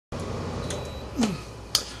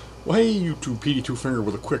Well, hey YouTube, PD2 Finger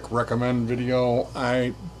with a quick recommend video.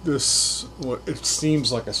 It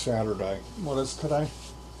seems like a Saturday. What is today?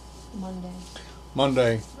 Monday.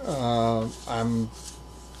 Monday. I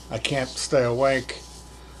can't stay awake,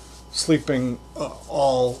 sleeping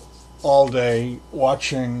all day,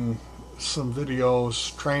 watching some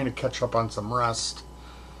videos, trying to catch up on some rest.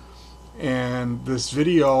 And this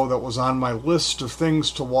video that was on my list of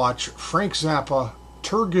things to watch, Frank Zappa,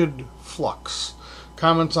 Turgid, Flux.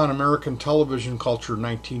 Comments on American Television Culture,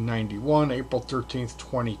 1991, April 13th,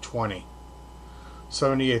 2020.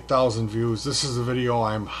 78,000 views. This is a video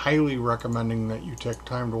I'm highly recommending that you take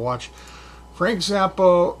time to watch. Frank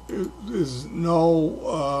Zappa is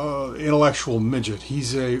no intellectual midget.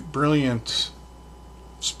 He's a brilliant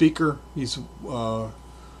speaker. He's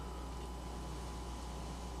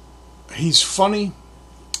funny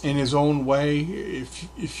in his own way.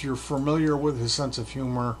 If you're familiar with his sense of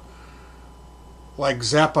humor, like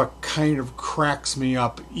Zappa kind of cracks me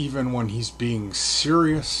up even when he's being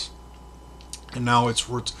serious. And now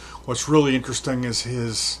what's really interesting is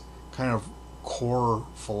his kind of core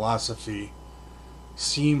philosophy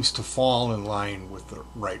seems to fall in line with the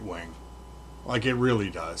right wing. Like it really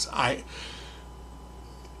does.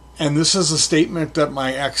 And this is a statement that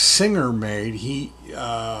my ex-singer made.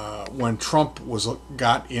 When Trump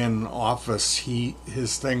got in office,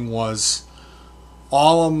 his thing was,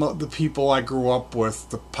 all of the people I grew up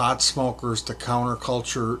with, the pot smokers, the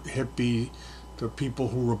counterculture hippie, the people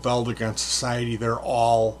who rebelled against society,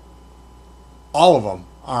 all of them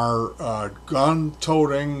are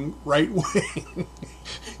gun-toting right-wing.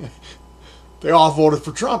 They all voted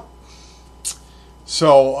for Trump.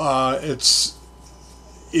 So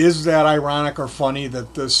is that ironic or funny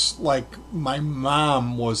that my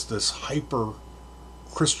mom was this hyper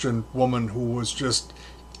Christian woman who was just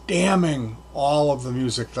damning all of the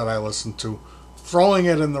music that I listened to, throwing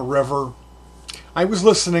it in the river. I was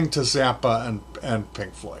listening to Zappa and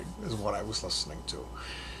Pink Floyd is what I was listening to.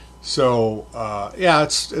 So yeah,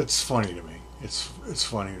 it's funny to me. It's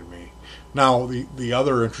funny to me. Now the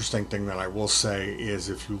other interesting thing that I will say is,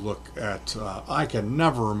 if you look at I can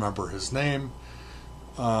never remember his name.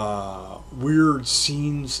 Weird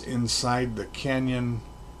Scenes Inside the Canyon.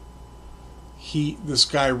 This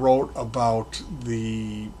guy wrote about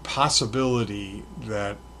the possibility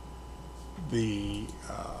that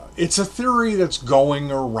it's a theory that's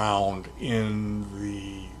going around in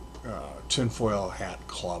the Tinfoil Hat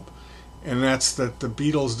Club, and that's that the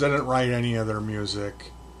Beatles didn't write any of their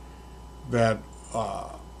music, that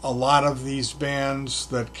a lot of these bands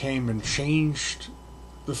that came and changed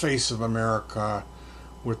the face of America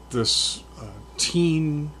with this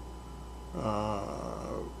teen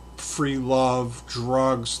free love,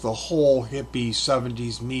 drugs, the whole hippie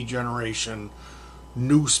 70s me generation,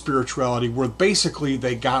 new spirituality, where basically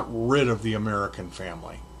they got rid of the American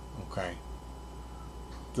family. Okay,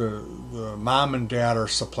 the mom and dad are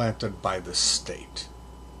supplanted by the state,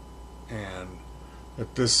 and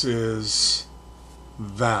that this is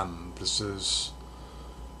them. This is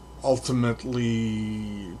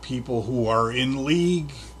ultimately people who are in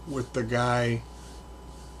league with the guy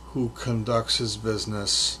who conducts his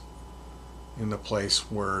business in the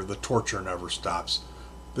place where the torture never stops.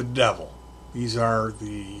 The devil. These are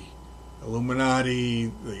the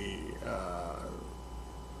Illuminati,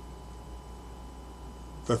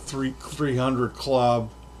 the 300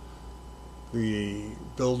 Club, the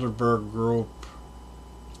Bilderberg Group,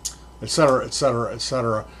 etc., etc.,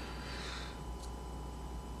 etc.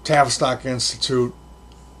 Tavistock Institute,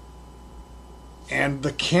 and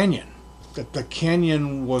the Canyon. That the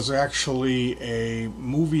Canyon was actually a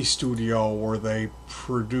movie studio where they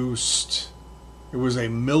produced, it was a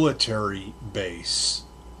military base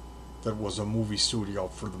that was a movie studio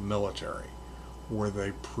for the military, where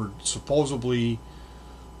they supposedly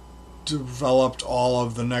developed all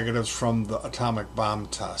of the negatives from the atomic bomb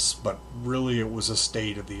tests, but really it was a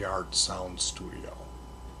state-of-the-art sound studio.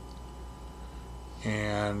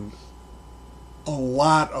 And a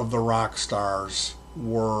lot of the rock stars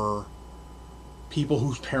were people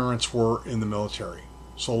whose parents were in the military.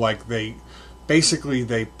 So like they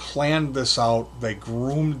planned this out, they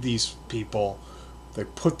groomed these people, they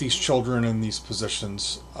put these children in these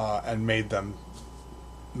positions, and made them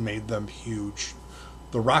huge.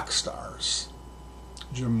 The rock stars,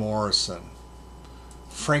 Jim Morrison,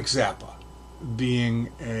 Frank Zappa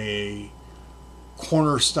being a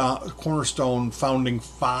cornerstone founding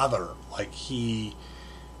father. Like he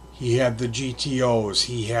had the GTOs,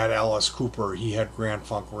 he had Alice Cooper, he had Grand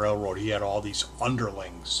Funk Railroad, he had all these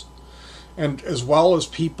underlings. And as well as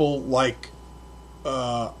people like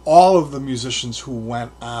all of the musicians who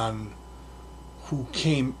went on who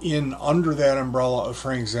came in under that umbrella of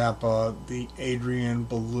Frank Zappa, the Adrian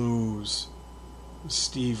Bellews,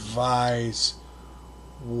 Steve Vais,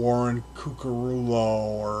 Warren Cucurulo,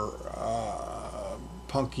 or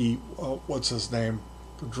Punky, what's his name,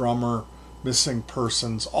 the drummer, Missing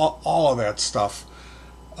Persons, all of that stuff.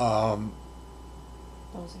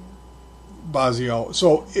 Bazio.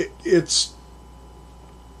 So it's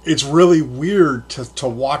really weird to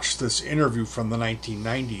watch this interview from the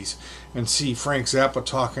 1990s and see Frank Zappa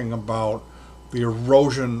talking about the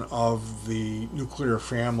erosion of the nuclear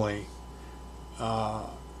family, that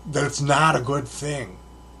it's not a good thing.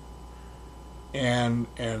 And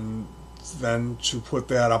then to put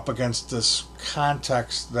that up against this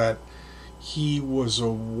context that he was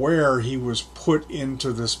aware he was put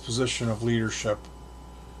into this position of leadership,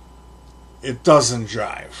 it doesn't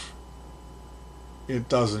jive. It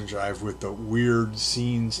doesn't jive with the weird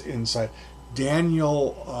scenes inside.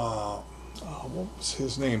 Daniel, what was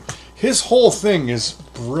his name? His whole thing is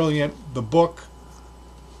brilliant. The book,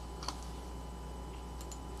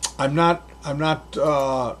 I'm not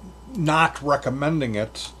recommending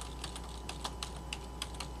it.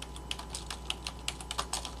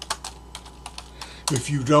 If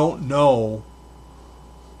you don't know,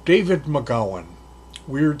 David McGowan,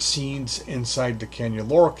 Weird Scenes Inside the Canyon,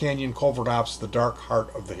 Laurel Canyon, Covert Ops, The Dark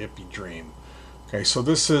Heart of the Hippie Dream. Okay, so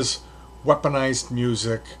this is weaponized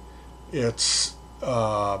music. It's,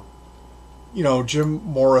 Jim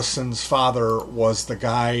Morrison's father was the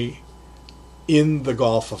guy in the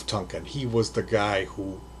Gulf of Tonkin. He was the guy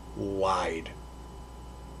who lied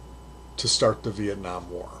to start the Vietnam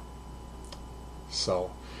War.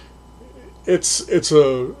 So it's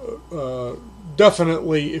a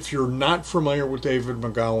definitely, if you're not familiar with David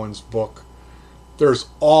McGowan's book, there's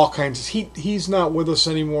all kinds of, he's not with us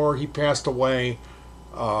anymore. He passed away.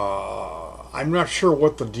 I'm not sure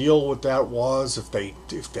what the deal with that was, if they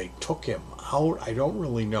took him out. I don't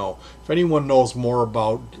really know. If anyone knows more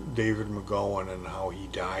about David McGowan and how he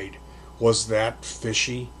died, was that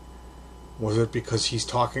fishy? Was it because he's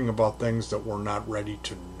talking about things that we're not ready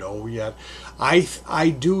to know yet?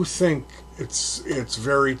 I do think it's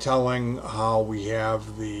very telling how we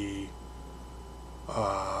have the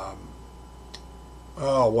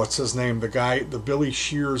what's his name? The Billy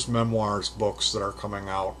Shears memoirs books that are coming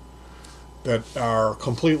out that are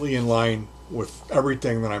completely in line with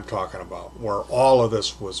everything that I'm talking about, where all of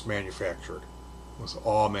this was manufactured. Was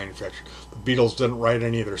all manufactured. The Beatles didn't write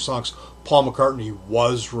any of their songs. Paul McCartney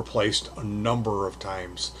was replaced a number of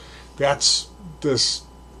times. That's this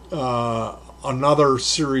another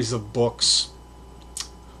series of books,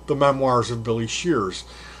 the memoirs of Billy Shears.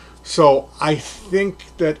 So I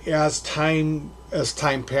think that as time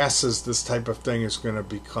passes, this type of thing is going to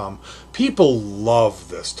become, people love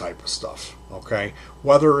this type of stuff. Okay,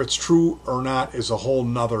 whether it's true or not is a whole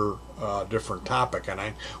nother different topic. And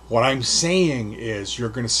what I'm saying is you're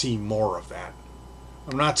going to see more of that.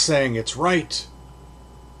 I'm not saying it's right.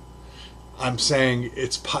 I'm saying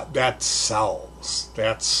that sells.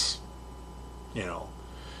 That's,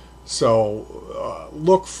 So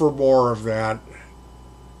look for more of that.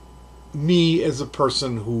 Me as a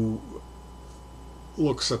person who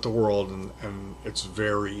looks at the world, and it's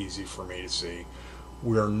very easy for me to see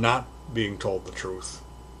we're not being told the truth.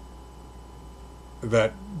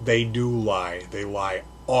 That they do lie. They lie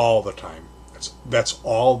all the time. That's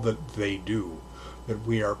all that they do. That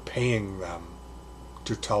we are paying them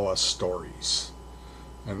to tell us stories,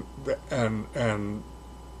 and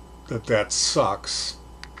that sucks.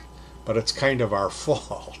 But it's kind of our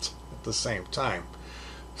fault at the same time.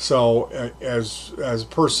 So as a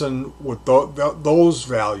person with those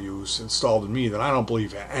values installed in me, that I don't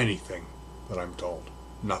believe anything that I'm told.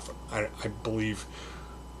 Nothing. I believe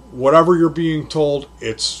whatever you're being told,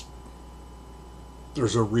 there's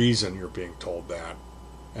a reason you're being told that,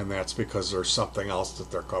 and that's because there's something else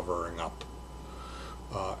that they're covering up.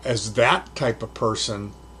 As that type of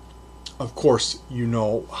person, of course, you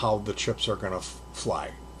know how the chips are going to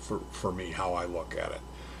fly for me, how I look at it.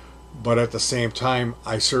 But at the same time,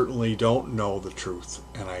 I certainly don't know the truth,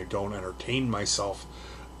 and I don't entertain myself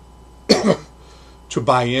to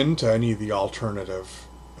buy into any of the alternative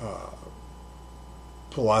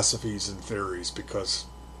philosophies and theories, because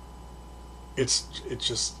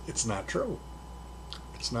it's not true.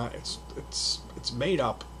 It's not. It's made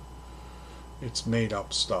up. It's made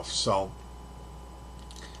up stuff. So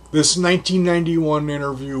this 1991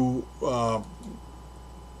 interview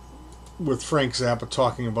with Frank Zappa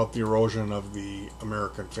talking about the erosion of the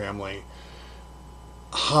American family,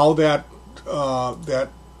 how that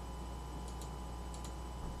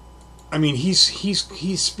I mean,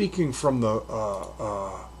 he's speaking from the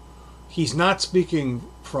he's not speaking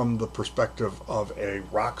from the perspective of a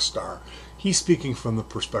rock star. He's speaking from the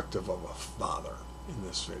perspective of a father in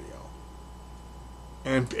this video.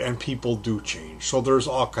 And people do change. So there's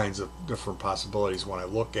all kinds of different possibilities when I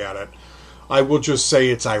look at it. I will just say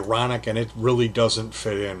it's ironic, and it really doesn't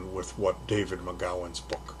fit in with what David McGowan's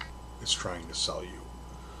book is trying to sell you.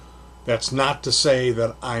 That's not to say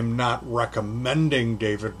that I'm not recommending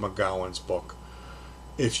David McGowan's book.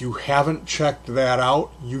 If you haven't checked that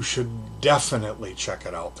out, you should definitely check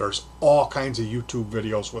it out. There's all kinds of YouTube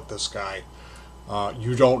videos with this guy.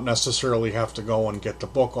 You don't necessarily have to go and get the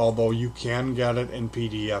book, although you can get it in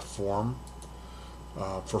PDF form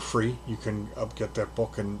for free. You can get that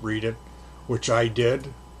book and read it, which I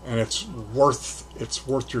did, and it's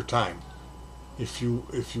worth your time. If you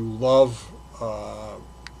love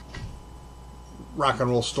rock and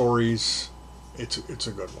roll stories, it's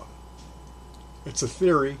a good one. It's a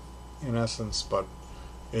theory, in essence, but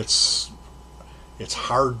it's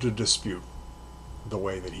hard to dispute the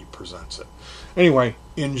way that he presents it. Anyway,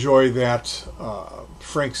 enjoy that.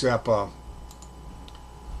 Frank Zappa,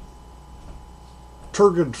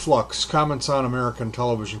 Turgid Flux, Comments on American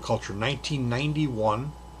Television Culture,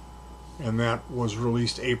 1991, and that was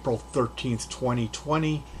released April 13th,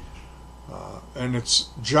 2020. And it's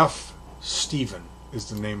Jeff Steven is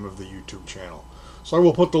the name of the YouTube channel. So I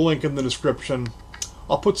will put the link in the description.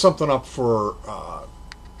 I'll put something up for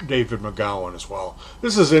David McGowan as well.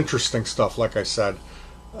 This is interesting stuff, like I said.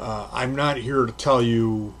 I'm not here to tell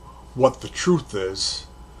you what the truth is.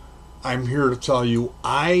 I'm here to tell you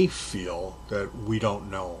I feel that we don't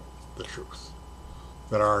know the truth.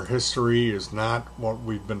 That our history is not what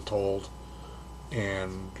we've been told.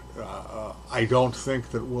 And I don't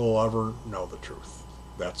think that we'll ever know the truth.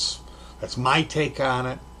 That's my take on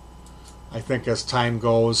it. I think as time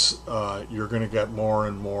goes, you're going to get more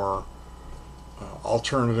and more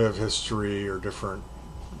alternative history or different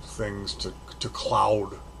things to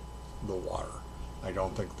cloud the water. I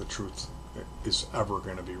don't think the truth is ever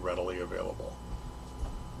going to be readily available.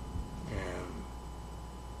 And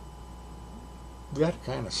that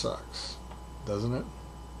kind of sucks, doesn't it?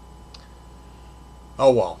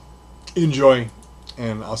 Oh well. Enjoy,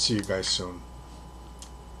 and I'll see you guys soon.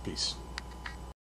 Peace.